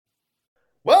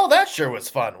sure was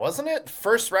fun, wasn't it?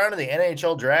 First round of the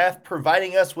NHL draft,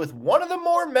 providing us with one of the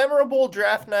more memorable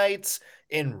draft nights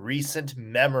in recent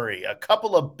memory. A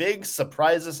couple of big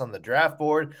surprises on the draft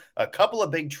board, a couple of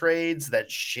big trades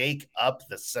that shake up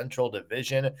the Central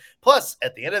Division. Plus,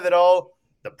 at the end of it all,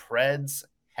 the Preds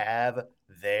have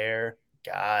their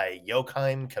guy.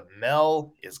 Joakim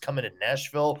Kemell is coming to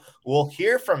Nashville. We'll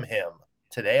hear from him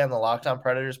today on the Locked On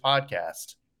Predators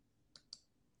podcast.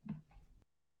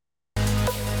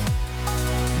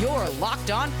 Your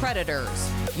Locked On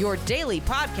Predators, your daily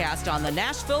podcast on the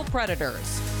Nashville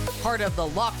Predators. Part of the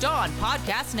Locked On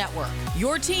Podcast Network,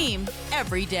 your team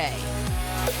every day.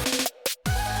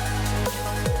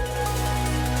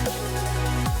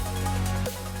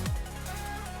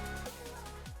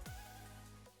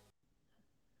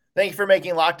 Thank you for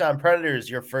making Locked On Predators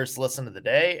your first listen of the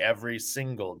day every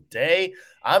single day.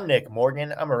 I'm Nick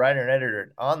Morgan. I'm a writer and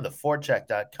editor on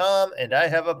theforecheck.com, and I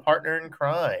have a partner in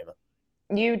crime.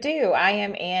 You do. I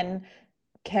am Ann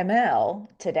Kemell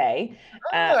today.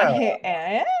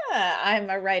 I'm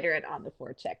a writer at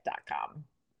ontheforecheck.com.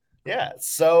 Yeah,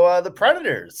 so the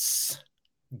Predators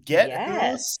get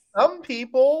who some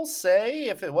people say,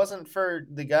 if it wasn't for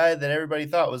the guy that everybody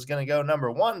thought was going to go number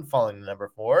one falling to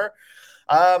number four,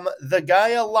 the guy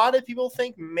a lot of people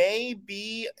think may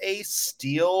be a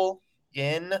steal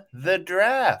in the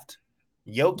draft.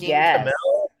 Joakim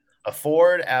Kemell, a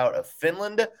forward out of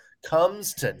Finland,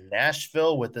 comes to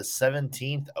Nashville with the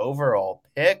 17th overall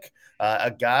pick. A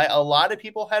guy a lot of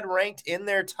people had ranked in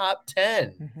their top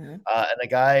 10. And a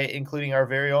guy, including our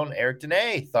very own Eric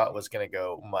Dene, thought was going to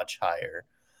go much higher.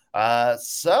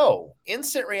 So,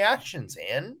 instant reactions,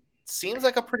 Ann. Seems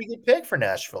like a pretty good pick for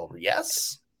Nashville.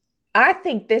 Yes? I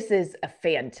think this is a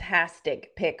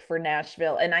fantastic pick for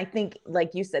Nashville. And I think,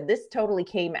 like you said, this totally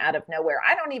came out of nowhere.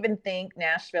 I don't even think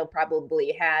Nashville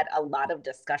probably had a lot of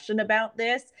discussion about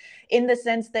this, in the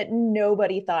sense that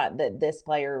nobody thought that this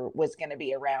player was going to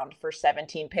be around for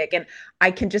 17 pick. And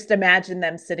I can just imagine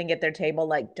them sitting at their table,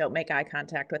 like, don't make eye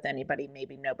contact with anybody.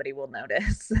 Maybe nobody will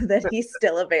notice that he's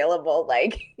still available.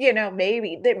 Like,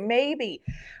 maybe.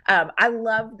 I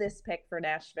love this pick for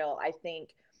Nashville. I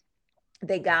think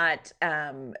they got,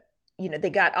 they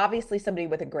got obviously somebody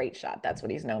with a great shot. That's what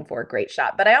he's known for, a great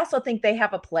shot. But I also think they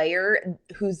have a player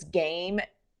whose game,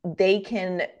 they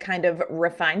can kind of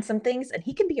refine some things, and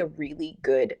he can be a really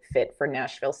good fit for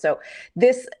Nashville. So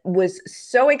this was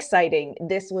so exciting.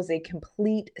 This was a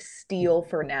complete steal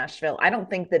for Nashville. I don't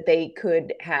think that they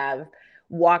could have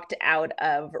walked out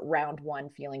of round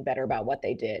one feeling better about what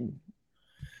they did.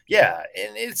 Yeah,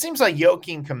 and it seems like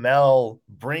Joakim Kemell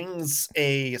brings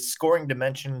a scoring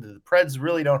dimension that the Preds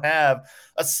really don't have,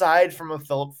 aside from a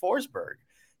Philip Forsberg,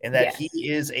 and that he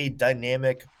is a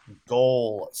dynamic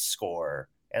goal scorer.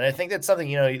 And I think that's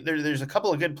something, there's a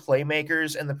couple of good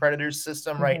playmakers in the Predators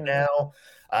system right now,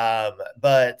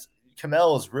 but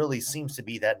Kemell really seems to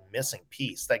be that missing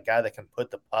piece, that guy that can put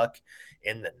the puck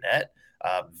in the net,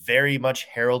 very much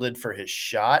heralded for his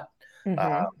shot.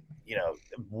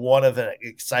 One of an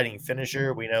exciting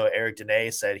finisher. We know Eric Dene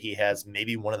said he has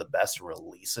maybe one of the best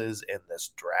releases in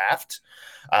this draft.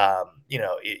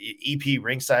 EP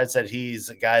Ringside said he's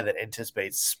a guy that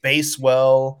anticipates space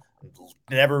well,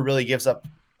 never really gives up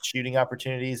shooting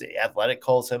opportunities. Athletic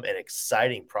calls him an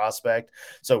exciting prospect.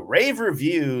 So rave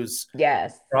reviews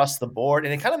across the board.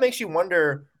 And it kind of makes you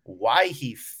wonder why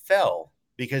he fell,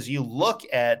 because you look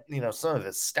at, some of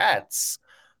his stats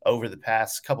over the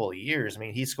past couple of years. I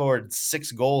mean, he scored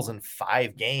 6 goals in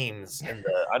 5 games in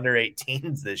the under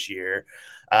 18s this year.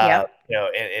 And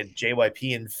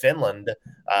JYP in Finland,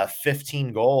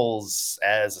 15 goals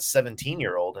as a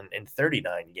 17-year-old in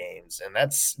 39 games. And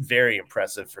that's very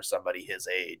impressive for somebody his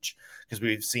age, because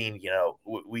we've seen,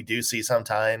 we do see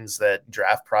sometimes that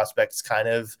draft prospects kind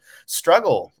of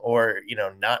struggle or,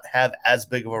 not have as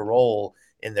big of a role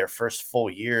in their first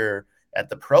full year at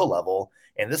the pro level.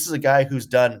 And this is a guy who's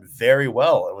done very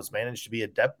well and was managed to be a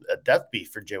depth beat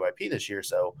for JYP this year.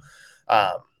 So,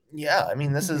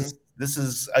 this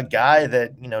is a guy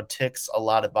that, ticks a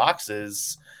lot of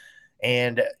boxes.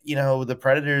 And, the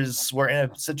Predators were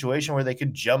in a situation where they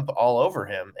could jump all over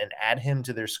him and add him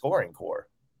to their scoring core.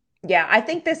 Yeah, I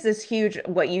think this is huge.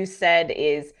 What you said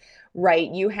is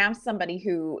right. You have somebody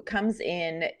who comes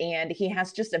in and he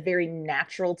has just a very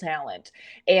natural talent.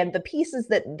 And the pieces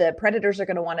that the Predators are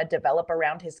going to want to develop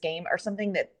around his game are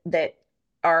something that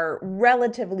are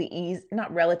relatively easy,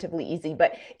 not relatively easy,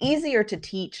 but easier to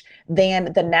teach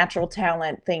than the natural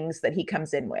talent things that he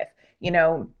comes in with.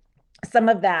 some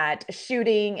of that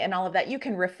shooting and all of that, you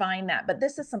can refine that. But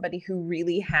this is somebody who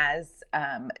really has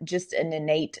just an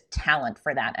innate talent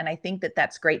for that. And I think that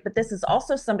that's great. But this is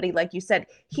also somebody, like you said,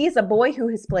 he's a boy who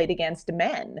has played against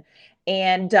men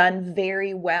and done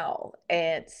very well.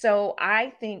 And so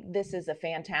I think this is a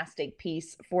fantastic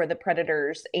piece for the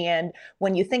Predators. And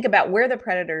when you think about where the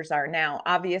Predators are now,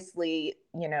 obviously,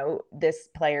 you know, this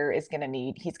player is going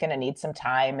to he's going to need some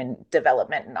time and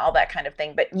development and all that kind of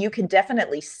thing. But you can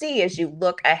definitely see as you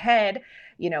look ahead,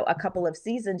 you know, a couple of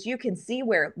seasons, you can see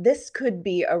where this could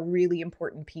be a really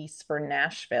important piece for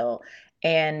Nashville.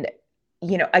 And,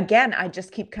 you know, again, I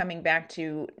just keep coming back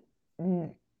to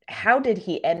how did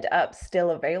he end up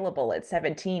still available at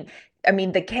 17? I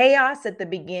mean, the chaos at the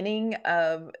beginning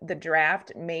of the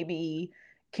draft maybe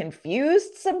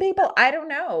confused some people. I don't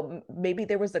know. Maybe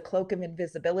there was a cloak of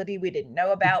invisibility we didn't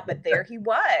know about, but there he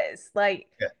was. Like,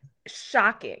 yeah.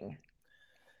 Shocking.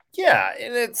 Yeah,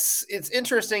 and it's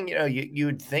interesting, you know,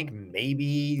 you'd think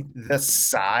maybe the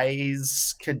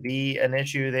size could be an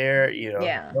issue there, you know.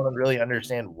 Yeah. I don't really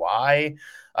understand why.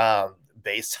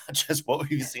 Based on just what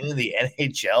we've seen in the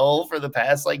NHL for the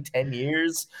past like 10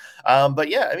 years. But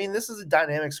yeah, I mean, this is a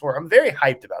dynamic score. I'm very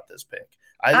hyped about this pick.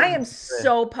 I am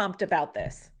so pumped about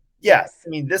this. Yeah, yes. I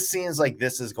mean, this seems like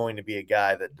this is going to be a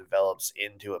guy that develops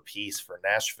into a piece for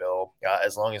Nashville,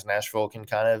 as long as Nashville can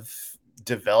kind of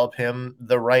develop him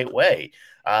the right way.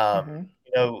 You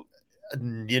know,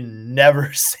 you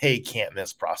never say can't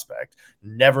miss prospect.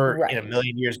 Never in a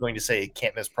million years going to say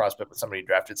can't miss prospect with somebody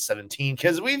drafted 17,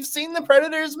 because we've seen the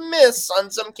Predators miss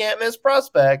on some can't miss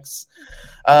prospects.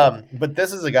 But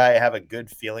this is a guy I have a good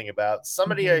feeling about.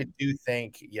 Somebody I do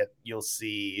think you'll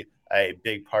see a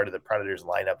big part of the Predators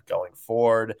lineup going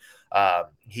forward.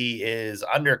 He is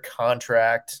under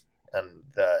contract on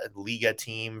the Liga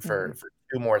team for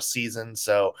 2 more seasons,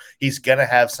 so he's gonna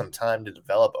have some time to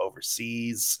develop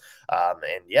overseas.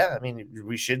 And yeah, I mean,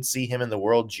 we should see him in the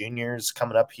World Juniors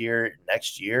coming up here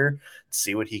next year,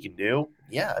 see what he can do.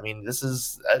 Yeah, I mean,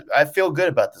 I feel good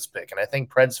about this pick, and I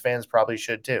think Preds fans probably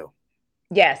should too.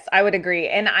 Yes, I would agree.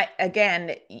 And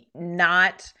again,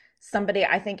 not somebody,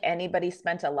 I think anybody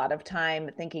spent a lot of time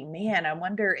thinking, man, I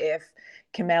wonder if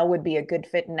Kemell would be a good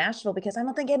fit in Nashville, because I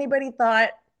don't think anybody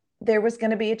thought there was going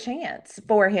to be a chance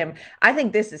for him. I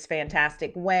think this is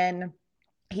fantastic. When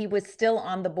he was still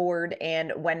on the board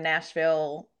and when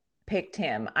Nashville picked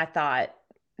him, I thought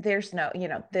there's no, you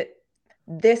know, that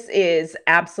this is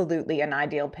absolutely an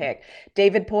ideal pick.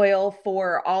 David Poile,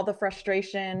 for all the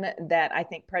frustration that I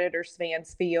think Predators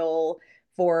fans feel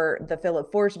for the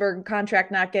Philip Forsberg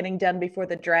contract not getting done before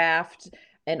the draft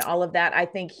and all of that, I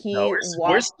think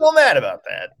we're still mad about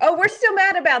that. Oh, we're still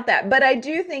mad about that. But I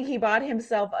do think he bought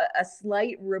himself a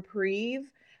slight reprieve,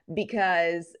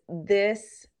 because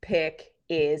this pick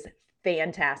is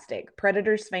fantastic.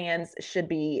 Predators fans should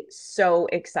be so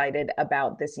excited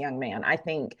about this young man. I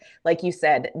think, like you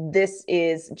said, this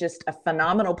is just a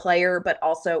phenomenal player, but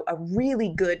also a really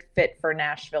good fit for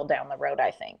Nashville down the road,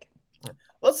 I think.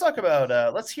 Let's talk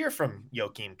about, let's hear from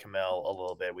Joakim Kemell a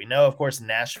little bit. We know, of course,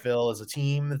 Nashville is a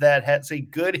team that has a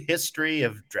good history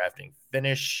of drafting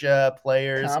Finnish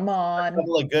players. Come on. A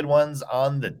couple of good ones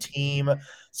on the team.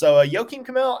 So Joakim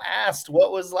Kemell asked what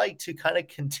it was like to kind of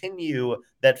continue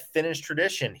that Finnish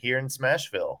tradition here in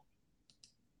Smashville.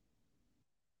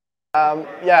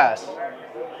 Yes,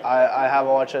 I have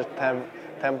watched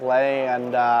them playing,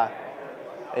 and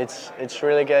it's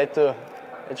really great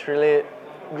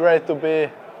to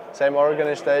be same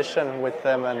organization with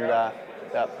them, and yeah.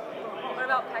 What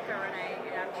about Pekka Rinne?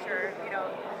 I'm sure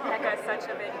Pekka is such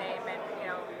a big name, and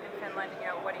in Finland.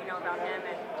 What do you know about him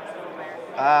and just as a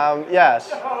player?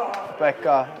 Yes,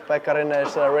 Pekka Rinne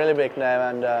is a really big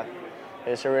name, and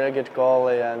he's a really good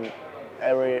goalie, and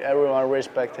everyone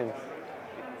respects him.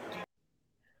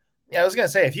 Yeah, I was gonna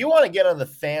say, if you want to get on the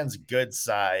fans' good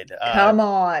side, come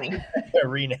on,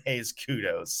 Rinne's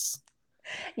kudos.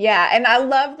 Yeah, and I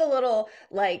love the little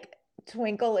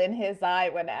twinkle in his eye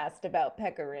when asked about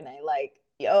Pekka Rinne. Like,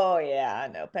 oh yeah, I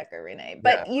know Pekka Rinne.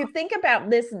 But you think about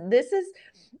this is,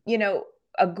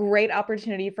 a great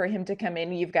opportunity for him to come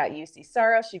in. You've got Juuse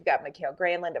Saros, you've got Mikael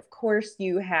Granlund. Of course,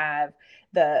 you have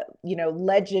the,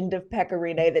 legend of Pekka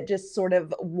Rinne that just sort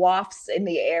of wafts in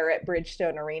the air at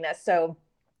Bridgestone Arena. So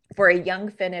for a young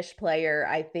Finnish player,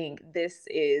 I think this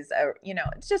is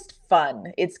it's just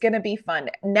fun. It's going to be fun.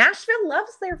 Nashville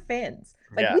loves their Finns.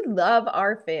 We love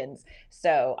our Finns.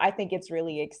 So I think it's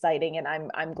really exciting, and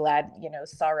I'm glad,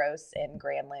 Saros and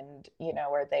Granlund,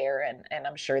 are there, and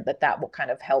I'm sure that will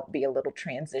kind of help be a little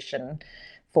transition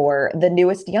for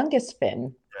the youngest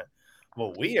Finn.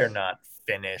 Well, we are not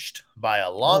finished by a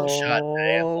long shot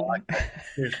today on the Locked On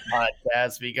Predators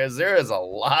podcast because there is a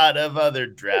lot of other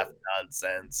draft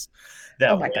nonsense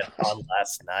that went on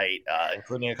last night,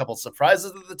 including a couple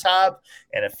surprises at the top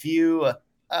and a few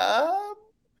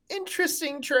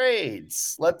interesting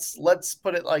trades. Let's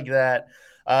put it like that.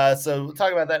 So we'll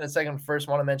talk about that in a second. First,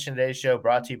 want to mention today's show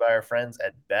brought to you by our friends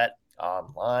at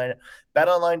BetOnline.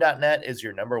 BetOnline.net is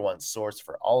your number one source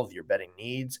for all of your betting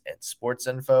needs and sports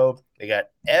info. They got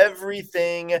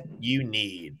everything you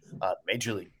need.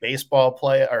 Major League Baseball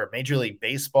Major League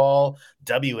Baseball,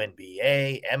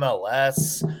 WNBA,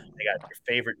 MLS. They got your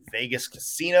favorite Vegas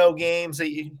casino games that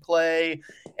you can play,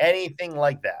 anything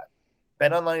like that.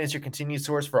 BetOnline is your continued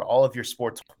source for all of your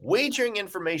sports wagering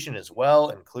information as well,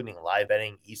 including live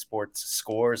betting, esports,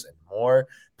 scores, and more.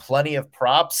 Plenty of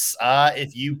props.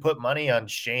 If you put money on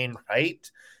Shane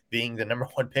Wright being the number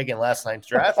one pick in last night's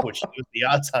draft, which was the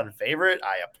odds-on favorite,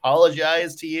 I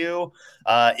apologize to you.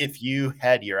 If you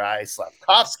had Uri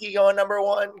Slafkovsky going number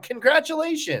one,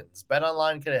 congratulations.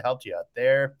 BetOnline could have helped you out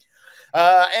there.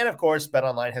 And of course,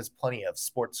 BetOnline has plenty of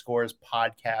sports scores,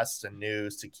 podcasts, and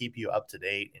news to keep you up to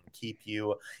date and keep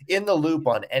you in the loop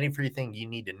on everything you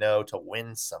need to know to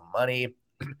win some money.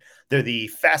 They're the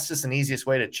fastest and easiest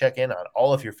way to check in on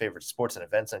all of your favorite sports and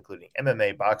events, including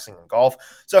MMA, boxing, and golf.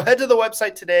 So head to the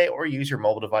website today or use your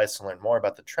mobile device to learn more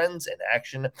about the trends in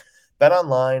action.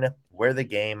 BetOnline, where the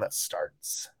game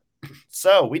starts.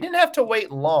 So we didn't have to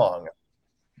wait long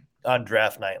on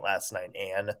draft night last night,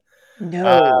 Anne.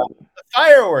 No. The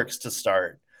fireworks to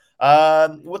start.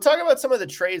 We'll talk about some of the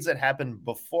trades that happened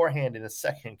beforehand in a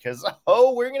second because,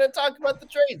 we're going to talk about the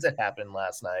trades that happened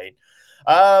last night.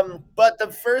 But the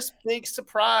first big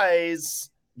surprise,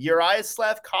 Uri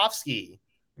Slafkovsky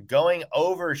going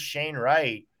over Shane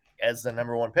Wright as the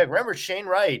number one pick. Remember, Shane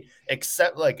Wright,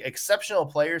 exceptional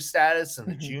player status in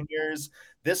the juniors.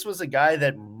 This was a guy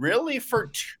that really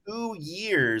for 2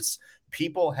 years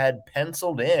people had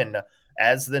penciled in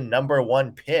as the number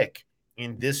one pick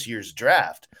in this year's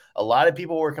draft. A lot of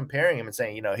people were comparing him and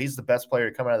saying, he's the best player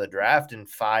to come out of the draft in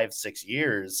 5-6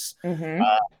 years. A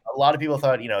lot of people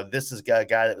thought, this is a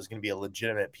guy that was going to be a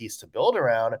legitimate piece to build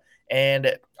around.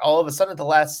 And all of a sudden at the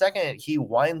last second, he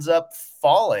winds up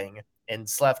falling and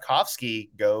Slafkovsky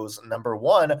goes number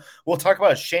one. We'll talk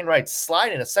about Shane Wright's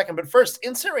slide in a second, but first,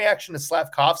 instant reaction to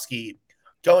Slafkovsky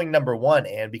going number one,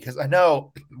 and because I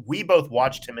know we both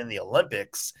watched him in the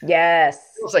Olympics. Yes.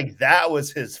 It was like that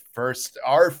was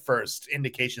our first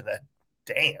indication that,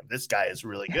 damn, this guy is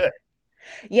really good.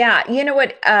 Yeah. You know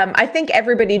what? I think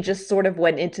everybody just sort of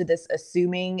went into this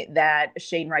assuming that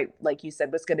Shane Wright, like you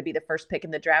said, was going to be the first pick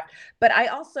in the draft. But I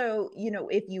also,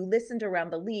 if you listened around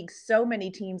the league, so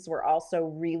many teams were also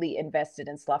really invested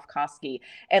in Slafkovsky.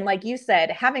 And like you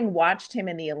said, having watched him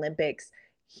in the Olympics,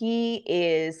 he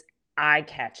is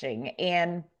eye-catching.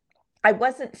 And I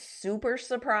wasn't super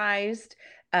surprised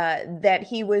that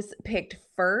he was picked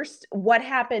first. What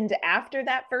happened after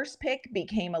that first pick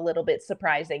became a little bit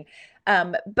surprising.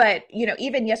 But,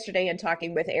 even yesterday in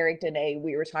talking with Eric Dene,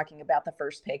 we were talking about the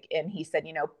first pick, and he said,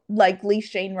 likely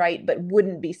Shane Wright, but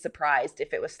wouldn't be surprised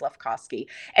if it was Slafkovsky.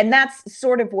 And that's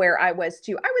sort of where I was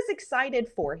too. I was excited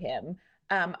for him.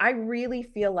 I really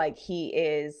feel like he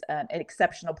is an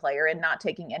exceptional player and not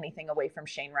taking anything away from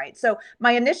Shane Wright. So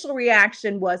my initial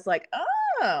reaction was like,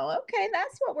 oh, okay,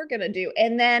 that's what we're going to do.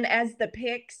 And then as the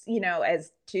picks,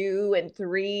 as 2 and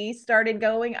 3 started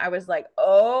going, I was like,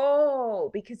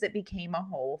 because it became a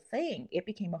whole thing.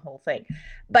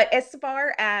 But as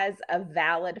far as a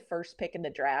valid first pick in the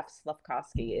draft,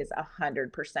 Slafkovsky is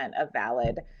 100% a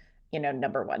valid,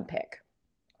 number one pick.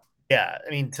 Yeah. I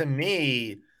mean, to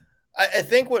me, I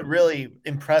think what really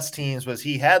impressed teams was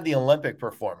he had the Olympic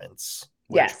performance,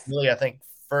 which really, I think,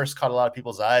 first caught a lot of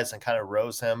people's eyes and kind of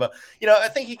rose him. I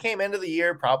think he came into the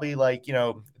year probably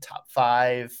top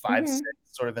 5, 6,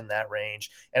 sort of in that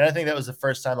range. And I think that was the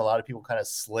first time a lot of people kind of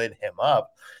slid him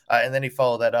up. And then he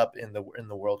followed that up in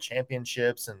the World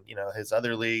Championships and, his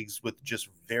other leagues with just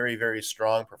very, very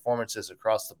strong performances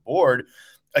across the board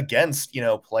against,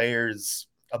 players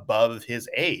above his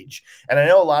age. And I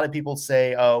know a lot of people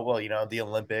say, the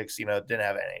Olympics, didn't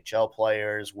have NHL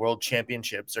players. World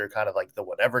Championships are kind of like the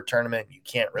whatever tournament you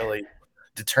can't really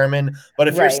determine. But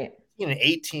if you're 16 and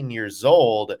 18 years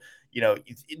old,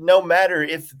 no matter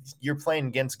if you're playing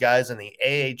against guys in the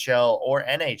AHL or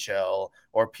NHL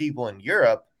or people in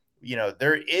Europe,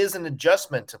 there is an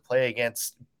adjustment to play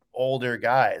against older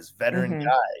guys, veteran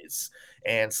guys.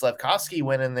 And Slafkovsky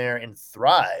went in there and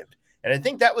thrived. And I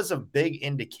think that was a big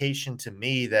indication to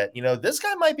me that, this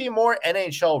guy might be more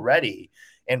NHL ready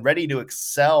and ready to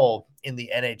excel in the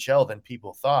NHL than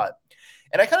people thought.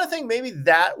 And I kind of think maybe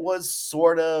that was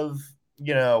sort of,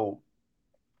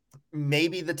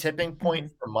 maybe the tipping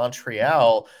point for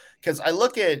Montreal, because I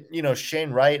look at,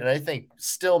 Shane Wright, and I think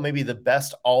still maybe the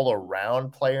best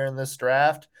all-around player in this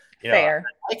draft. Fair.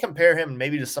 I compare him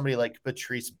maybe to somebody like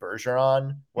Patrice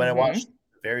Bergeron when I watched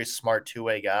a very smart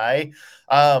two-way guy.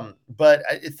 But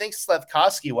I think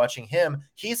Slafkovsky, watching him,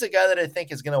 he's a guy that I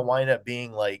think is going to wind up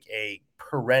being like a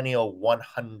perennial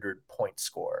 100-point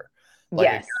scorer. Like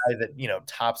a guy that,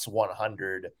 tops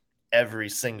 100 every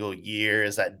single year,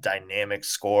 is that dynamic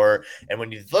score. And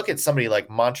when you look at somebody like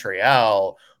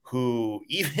Montreal, who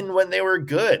even when they were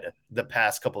good the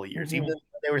past couple of years, even when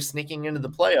they were sneaking into the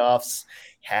playoffs,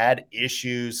 had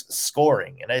issues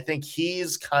scoring. And I think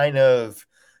he's kind of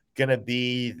going to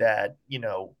be that,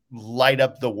 light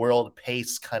up the world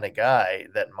pace kind of guy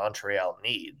that Montreal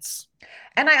needs.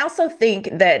 And I also think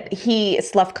that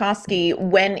Slafkovsky,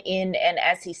 went in and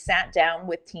as he sat down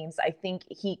with teams, I think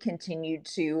he continued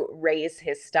to raise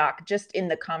his stock just in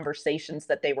the conversations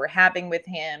that they were having with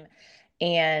him.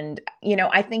 And,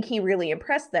 I think he really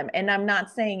impressed them. And I'm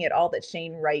not saying at all that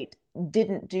Shane Wright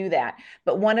didn't do that.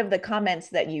 But one of the comments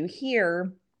that you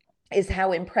hear is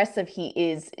how impressive he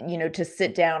is, to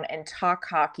sit down and talk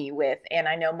hockey with. And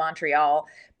I know Montreal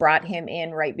brought him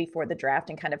in right before the draft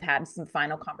and kind of had some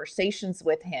final conversations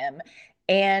with him.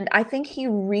 And I think he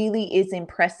really is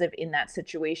impressive in that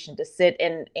situation, to sit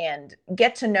and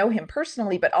get to know him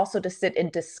personally, but also to sit and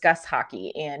discuss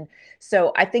hockey. And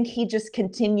so I think he just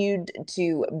continued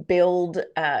to build,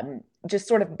 just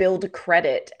sort of build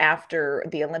credit after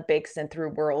the Olympics and through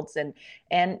Worlds. And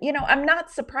I'm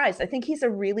not surprised. I think he's a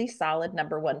really solid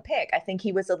number one pick. I think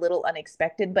he was a little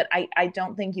unexpected, but I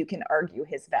don't think you can argue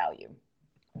his value.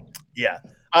 Yeah.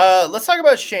 Let's talk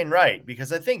about Shane Wright,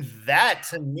 because I think that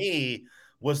to me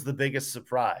was the biggest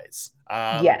surprise.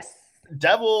 Yes.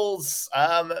 Devils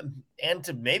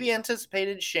maybe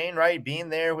anticipated Shane Wright being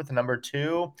there with the number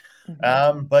 2,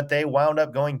 but they wound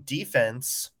up going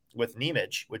defense with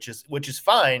Nemec, which is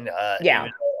fine. Even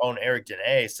our own Eric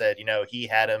Dene said, he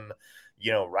had him,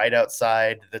 right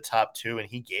outside the top 2, and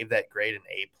he gave that grade an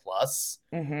A+.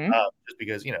 Just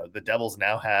because, the Devils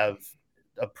now have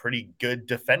a pretty good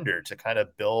defender to kind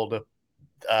of build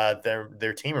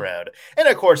their team around. And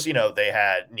of course, they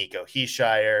had Nico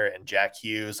Hischier and Jack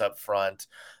Hughes up front.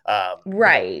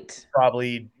 Right.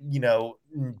 Probably,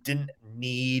 didn't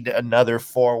need another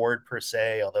forward per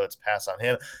se, although it's passed on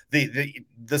him.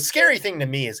 The scary thing to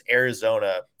me is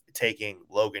Arizona taking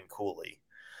Logan Cooley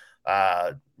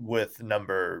with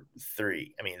number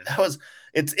 3. I mean,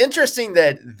 it's interesting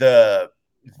that the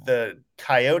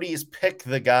Coyotes pick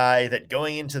the guy that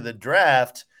going into the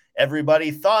draft everybody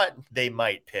thought they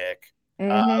might pick.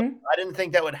 I didn't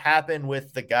think that would happen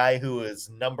with the guy who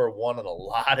is number 1 on a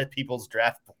lot of people's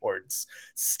draft boards,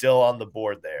 still on the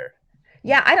board there.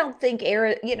 Yeah, I don't think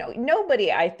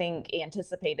nobody, I think,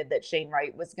 anticipated that Shane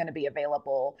Wright was going to be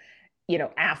available,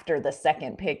 after the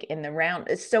second pick in the round.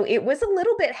 So it was a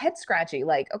little bit head scratchy,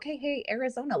 like, okay, hey,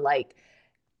 Arizona,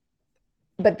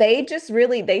 but they just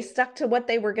they stuck to what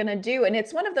they were going to do. And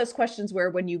it's one of those questions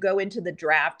where when you go into the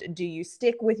draft, do you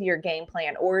stick with your game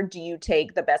plan or do you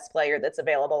take the best player that's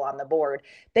available on the board?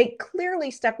 They clearly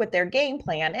stuck with their game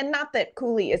plan. And not that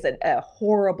Cooley is a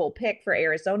horrible pick for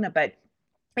Arizona, but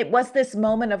it was this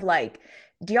moment of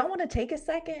do y'all want to take a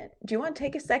second? Do you want to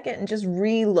take a second and just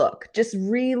relook? Just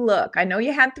relook. I know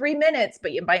you had 3 minutes,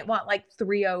 but you might want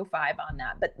 3:05 on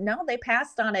that. But no, they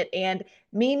passed on it. And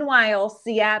meanwhile,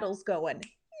 Seattle's going,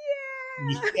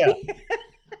 yeah.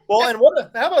 Well, and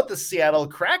how about the Seattle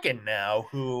Kraken now,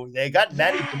 who they got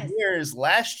Matty Beniers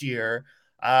last year,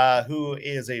 who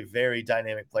is a very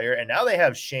dynamic player. And now they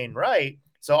have Shane Wright.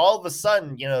 So all of a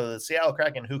sudden, the Seattle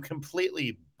Kraken, who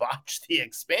completely botched the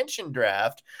expansion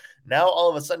draft, now all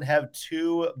of a sudden have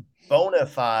 2 bona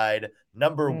fide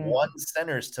number 1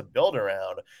 centers to build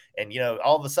around. And,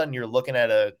 all of a sudden you're looking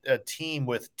at a team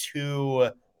with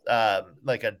 2,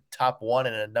 like a top 1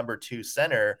 and a number 2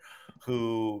 center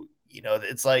who,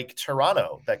 it's like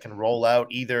Toronto that can roll out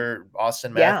either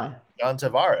Austin Matthews or John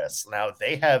Tavares. Now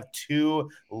they have 2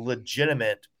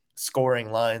 legitimate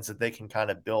scoring lines that they can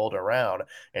kind of build around.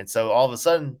 And so all of a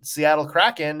sudden Seattle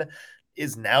Kraken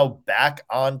is now back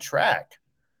on track.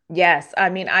 Yes. I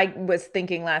mean, I was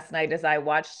thinking last night as I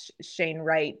watched Shane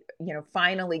Wright,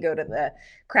 finally go to the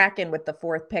Kraken with the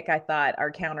 4th pick, I thought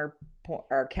our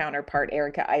counterpart,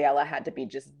 Erica Ayala, had to be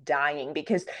just dying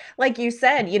because, like you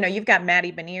said, you've got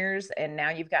Matty Beniers and now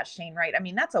you've got Shane Wright. I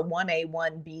mean, that's a 1A,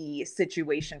 1B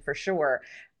situation for sure.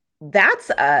 That's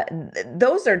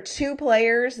those are two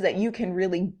players that you can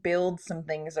really build some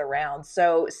things around.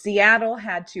 So Seattle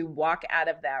had to walk out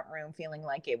of that room feeling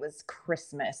like it was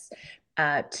Christmas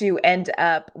to end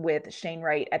up with Shane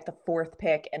Wright at the 4th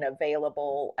pick and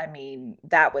available. I mean,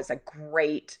 that was a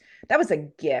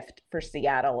gift for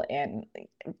Seattle and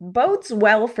bodes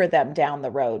well for them down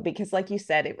the road because like you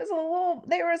said, they was a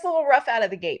little rough out of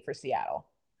the gate for Seattle.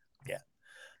 Yeah.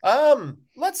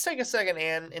 Let's take a second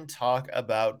and talk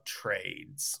about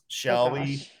trades, shall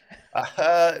we?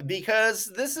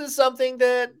 Because this is something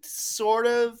that sort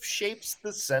of shapes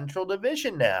the Central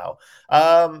Division now.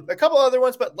 A couple other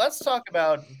ones, but let's talk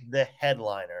about the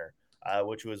headliner,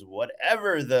 which was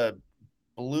whatever the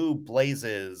Blue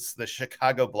Blazes, the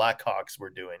Chicago Blackhawks,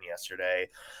 were doing yesterday.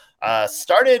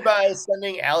 Started by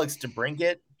sending Alex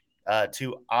DeBrincat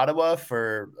to Ottawa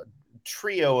for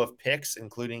trio of picks,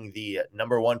 including the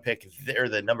number 1 pick or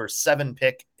the number 7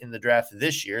 pick in the draft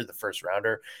this year, the first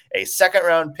rounder, a 2nd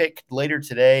round pick later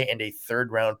today, and a 3rd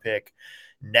round pick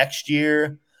next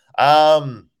year.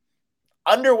 Underwhelming,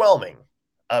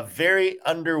 a very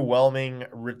underwhelming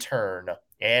return.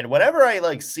 And whenever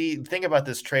I think about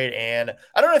this trade, and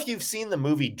I don't know if you've seen the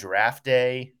movie Draft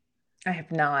Day. I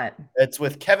have not. It's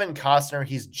with Kevin Costner.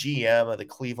 He's GM of the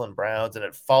Cleveland Browns, and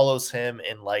it follows him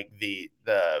in the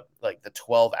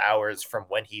 12 hours from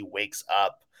when he wakes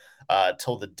up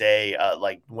till the day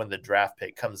when the draft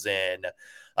pick comes in,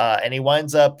 and he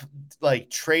winds up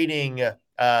trading.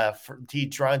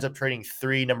 He winds up trading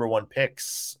 3 number 1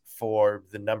 picks for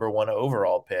the number 1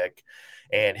 overall pick.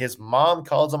 And his mom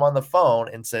calls him on the phone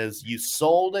and says, "You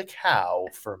sold a cow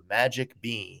for magic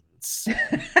beans."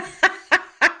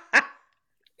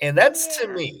 And that's to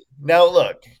me. Now,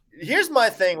 look, here's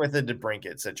my thing with the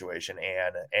DeBrincat situation,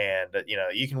 and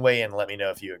you can weigh in and let me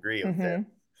know if you agree with it.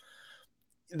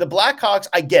 The Blackhawks,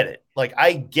 I get it.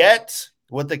 I get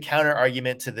what the counter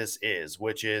argument to this is,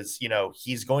 which is,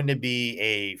 he's going to be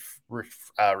a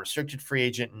restricted free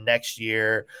agent next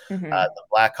year. The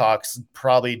Blackhawks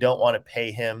probably don't want to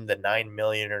pay him the $9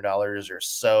 million or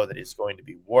so that he's going to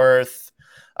be worth.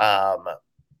 But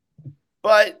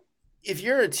if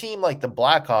you're a team like the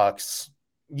Blackhawks,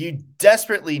 you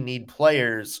desperately need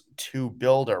players to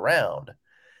build around.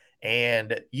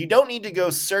 And you don't need to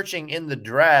go searching in the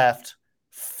draft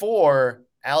for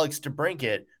Alex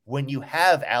DeBrincat when you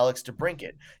have Alex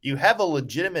DeBrincat. You have a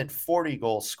legitimate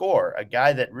 40-goal scorer, a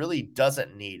guy that really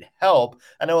doesn't need help.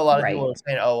 I know a lot of people are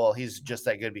saying, oh, well, he's just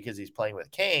that good because he's playing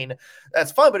with Kane.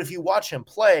 That's fine, but if you watch him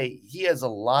play, he has a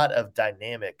lot of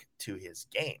dynamic to his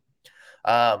game.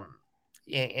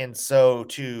 And so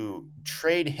to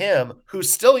trade him,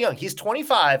 who's still young, he's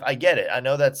 25. I get it. I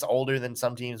know that's older than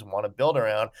some teams want to build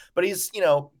around, but he's,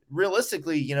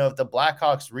 realistically, if the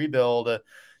Blackhawks rebuild,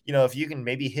 if you can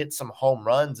maybe hit some home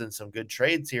runs and some good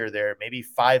trades here or there, maybe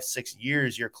 5-6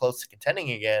 years, you're close to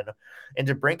contending again. And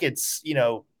DeBrincat's,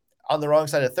 on the wrong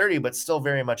side of 30, but still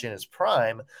very much in his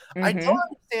prime. I don't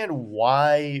understand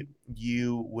why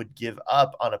you would give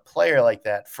up on a player like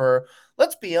that for,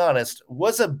 let's be honest,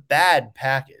 was a bad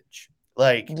package.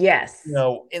 Yes.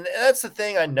 And that's the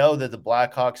thing. I know that the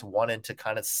Blackhawks wanted to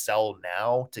kind of sell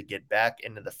now to get back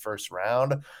into the first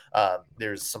round.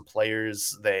 There's some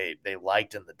players they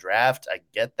liked in the draft. I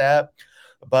get that.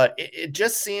 But it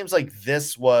just seems like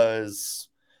this was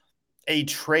a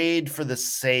trade for the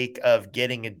sake of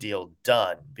getting a deal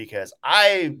done, because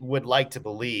I would like to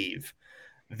believe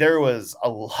there was a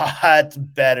lot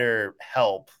better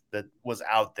help that was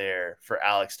out there for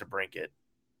Alex DeBrincat.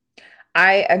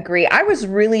 I agree. I was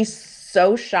really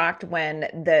so shocked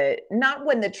not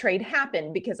when the trade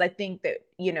happened, because I think that,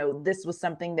 this was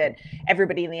something that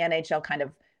everybody in the NHL kind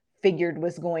of figured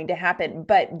was going to happen,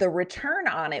 but the return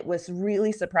on it was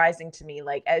really surprising to me.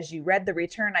 As you read the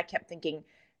return, I kept thinking,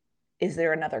 is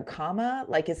there another comma?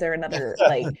 Is there another,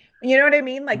 you know what I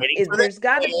mean? There's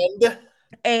got to.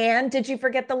 And did you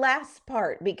forget the last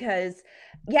part? Because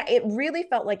it really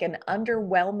felt like an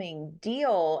underwhelming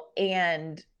deal,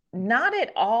 and not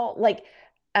at all.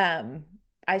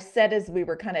 I said, as we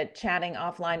were kind of chatting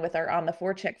offline with our On the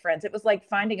Forecheck friends, it was like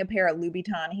finding a pair of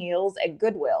Louboutin heels at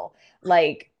Goodwill.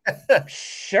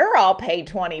 Sure, I'll pay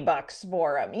 $20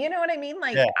 for them. You know what I mean?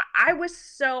 I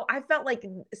felt like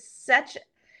such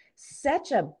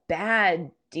a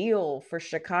bad deal for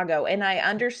Chicago. And I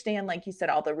understand, like you said,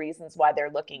 all the reasons why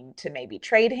they're looking to maybe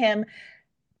trade him.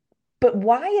 But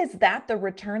why is that the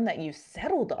return that you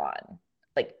settled on?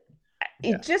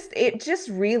 It just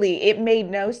really, it made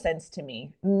no sense to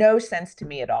me. No sense to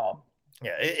me at all.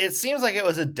 Yeah, it seems like it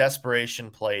was a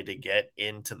desperation play to get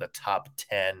into the top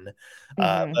 10.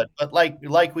 But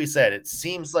like we said, it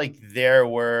seems like there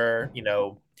were,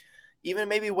 even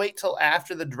maybe wait till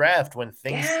after the draft when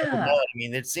things settle down. Yeah. I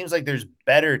mean, it seems like there's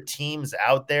better teams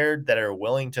out there that are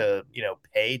willing to,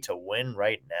 pay to win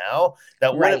right now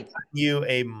that would have Right. gotten you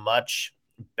a much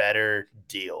better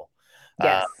deal.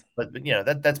 Yes. But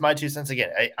that's my 2 cents. Again,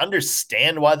 I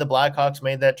understand why the Blackhawks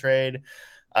made that trade.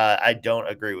 I don't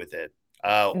agree with it.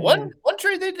 One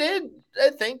trade they did,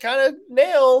 I think, kind of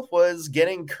nail was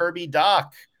getting Kirby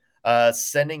Dach,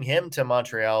 sending him to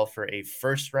Montreal for a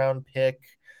first-round pick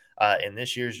in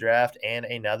this year's draft and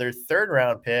another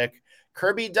third-round pick.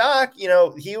 Kirby Dach,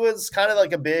 he was kind of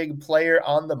like a big player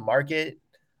on the market,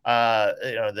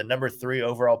 the number 3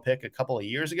 overall pick a couple of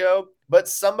years ago, but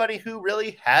somebody who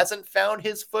really hasn't found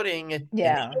his footing in the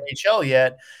NHL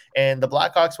yet. And the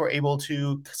Blackhawks were able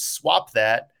to swap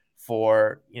that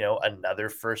for, another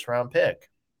first-round pick.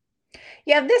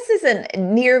 Yeah, this isn't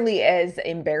nearly as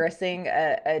embarrassing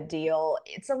a deal.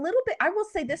 It's a little bit, I will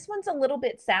say this one's a little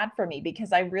bit sad for me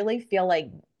because I really feel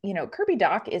like, Kirby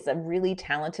Dach is a really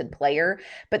talented player,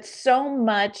 but so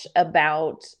much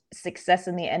about success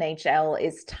in the NHL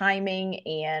is timing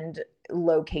and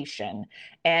location.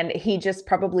 And he just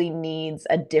probably needs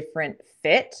a different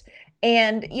fit.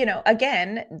 And,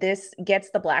 again, this gets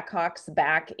the Blackhawks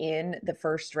back in the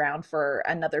first round for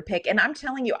another pick. And I'm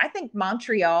telling you, I think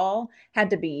Montreal had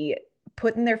to be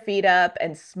putting their feet up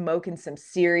and smoking some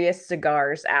serious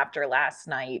cigars after last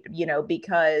night,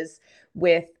 because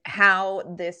with how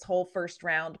this whole first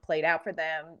round played out for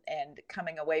them and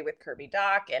coming away with Kirby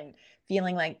Dach and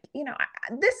feeling like,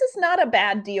 this is not a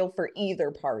bad deal for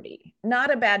either party,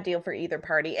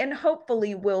 and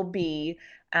hopefully will be,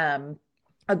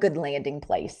 a good landing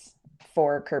place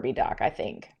for Kirby Dach, I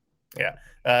think. Yeah.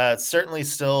 Certainly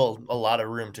still a lot of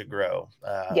room to grow.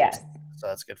 Yes. So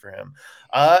that's good for him.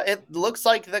 It looks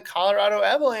like the Colorado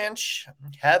Avalanche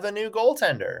have a new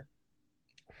goaltender.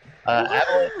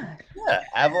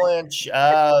 Avalanche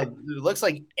looks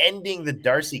like ending the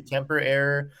Darcy Kemper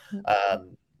era,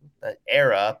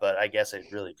 but I guess it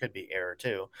really could be era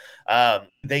too.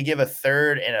 They give a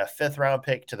 3rd and a 5th round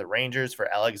pick to the Rangers for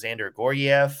Alexander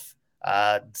Gorgiev.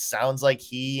 Sounds like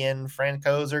he and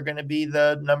Francouz are going to be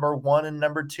the number 1 and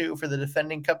number 2 for the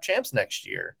defending Cup champs next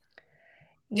year.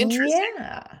 Interesting.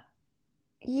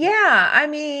 Yeah. I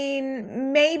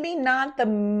mean, maybe not the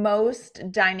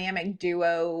most dynamic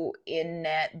duo in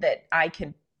net that I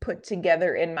can put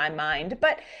together in my mind,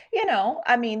 but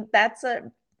I mean,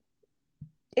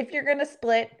 if you're going to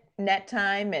split net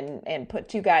time and put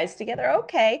 2 guys together,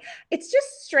 okay. It's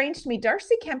just strange to me.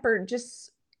 Darcy Kemper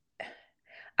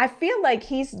I feel like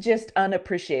he's just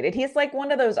unappreciated. He's like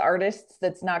one of those artists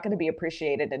that's not going to be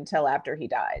appreciated until after he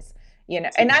dies,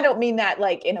 and I don't mean that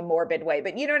like in a morbid way,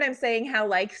 but you know what I'm saying? How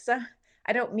like,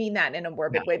 I don't mean that in a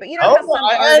morbid way, but how some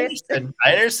artists.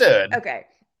 I understood. Okay.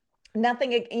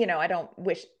 Nothing, I don't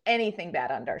wish anything bad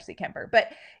on Darcy Kemper, but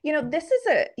this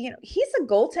is he's a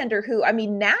goaltender who, I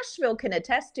mean, Nashville can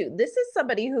attest to. This is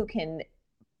somebody who can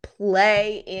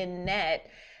play in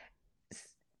net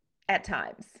at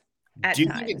times. Do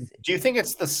you think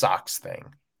it's the Sox thing?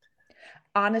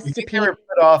 Honest to Pete, were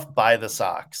put off by the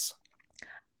Sox.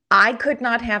 I could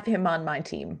not have him on my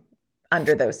team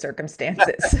under those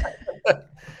circumstances.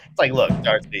 It's like, look,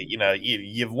 Darcy,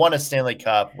 you've won a Stanley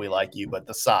Cup. We like you, but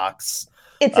the Sox.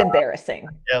 It's embarrassing.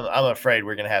 I'm afraid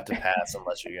we're going to have to pass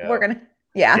unless you go. We're going to.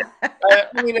 Yeah.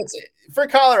 I mean, it's for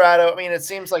Colorado. I mean, it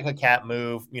seems like a cap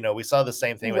move. We saw the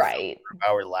same thing with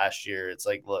Bauer last year. It's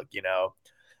like, look,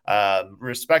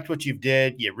 respect what you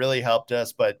did. You really helped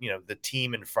us, but the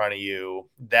team in front of you,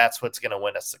 that's what's going to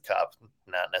win us the cup,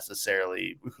 not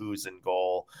necessarily who's in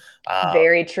goal.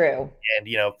 Very true. And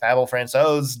Pavel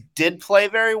Francouz did play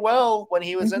very well when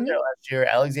he was in there last year.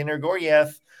 Alexander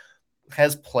Gorgiev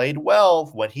has played well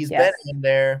when he's been in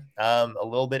there. A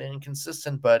little bit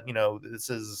inconsistent, but this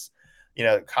is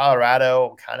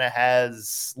Colorado kind of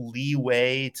has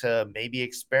leeway to maybe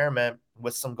experiment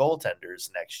with some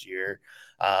goaltenders next year.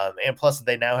 And plus,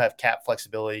 they now have cap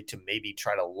flexibility to maybe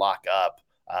try to lock up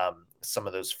some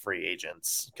of those free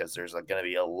agents because there's going to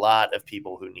be a lot of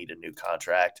people who need a new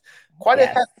contract, quite a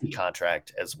hefty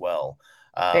contract as well.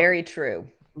 Very true.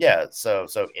 Yeah, so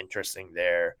interesting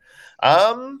there.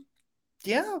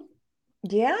 Yeah.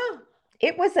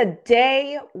 It was a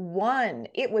day one.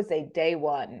 It was a day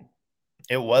one.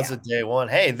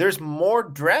 Hey, there's more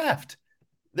draft.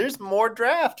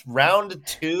 Round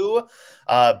 2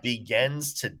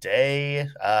 begins today,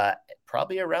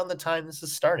 probably around the time this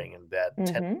is starting in about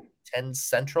 10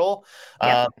 Central.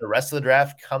 The rest of the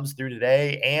draft comes through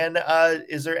today. And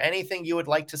is there anything you would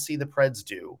like to see the Preds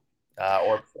do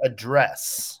or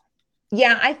address?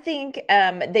 Yeah, I think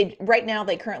they right now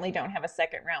they currently don't have a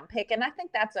second round pick, and I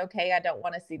think that's okay. I don't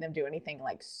want to see them do anything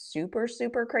like super,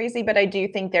 super crazy, but I do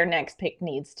think their next pick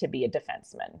needs to be a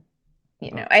defenseman.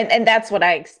 And that's what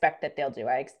I expect that they'll do.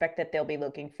 I expect that they'll be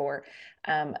looking for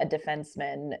a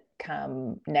defenseman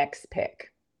come next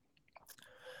pick.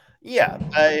 Yeah,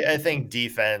 I think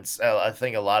defense. I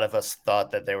think a lot of us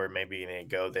thought that they were maybe going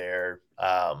to go there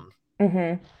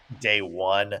day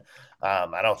one.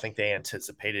 I don't think they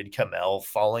anticipated Kamel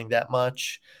falling that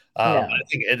much. No.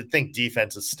 I think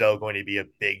defense is still going to be a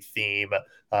big theme.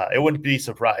 I wouldn't be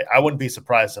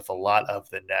surprised if a lot of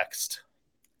the next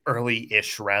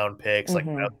early-ish round picks, like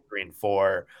round 3 and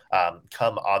 4,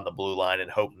 come on the blue line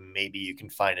and hope maybe you can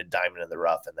find a diamond in the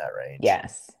rough in that range.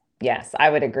 Yes,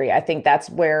 I would agree. I think that's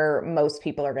where most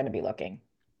people are going to be looking.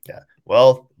 Yeah.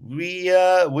 Well, we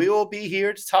will be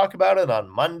here to talk about it on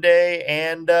Monday,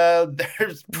 and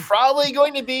there's probably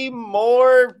going to be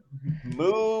more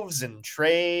moves and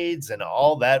trades and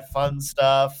all that fun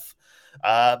stuff.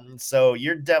 So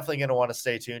you're definitely going to want to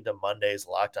stay tuned to Monday's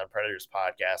Locked On Predators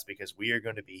podcast, because we are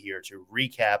going to be here to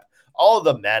recap all of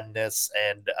the madness.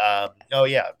 And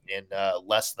in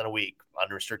less than a week,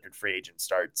 unrestricted free agent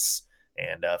starts.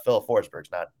 And Philip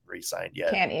Forsberg's not re-signed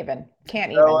yet. Can't even.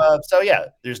 So yeah,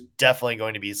 there's definitely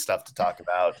going to be stuff to talk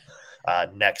about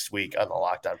next week on the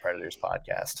Locked On Predators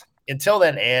podcast. Until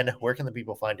then, Ann, where can the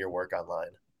people find your work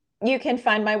online? You can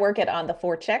find my work at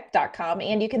ontheforecheck.com,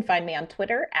 and you can find me on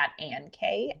Twitter at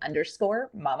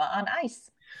AnnK_Mama on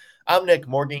Ice. I'm Nick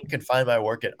Morgan. You can find my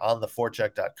work at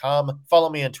ontheforecheck.com. Follow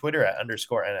me on Twitter at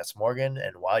 _NSMorgan.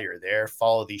 And while you're there,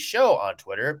 follow the show on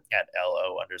Twitter at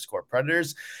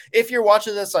LO_Predators. If you're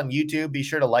watching this on YouTube, be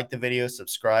sure to like the video,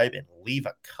 subscribe, and leave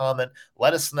a comment.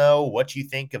 Let us know what you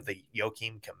think of the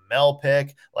Joakim Kamel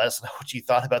pick. Let us know what you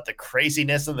thought about the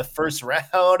craziness in the first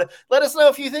round. Let us know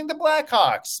if you think the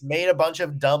Blackhawks made a bunch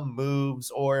of dumb moves,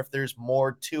 or if there's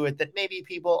more to it that maybe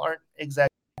people aren't exactly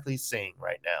seeing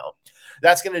right now.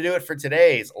 That's going to do it for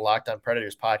today's Locked On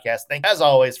Predators podcast. Thank you, as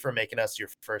always, for making us your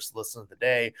first listen of the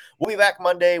day. We'll be back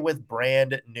Monday with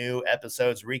brand new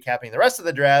episodes recapping the rest of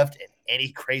the draft and any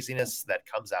craziness that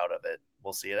comes out of it.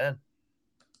 We'll see you then.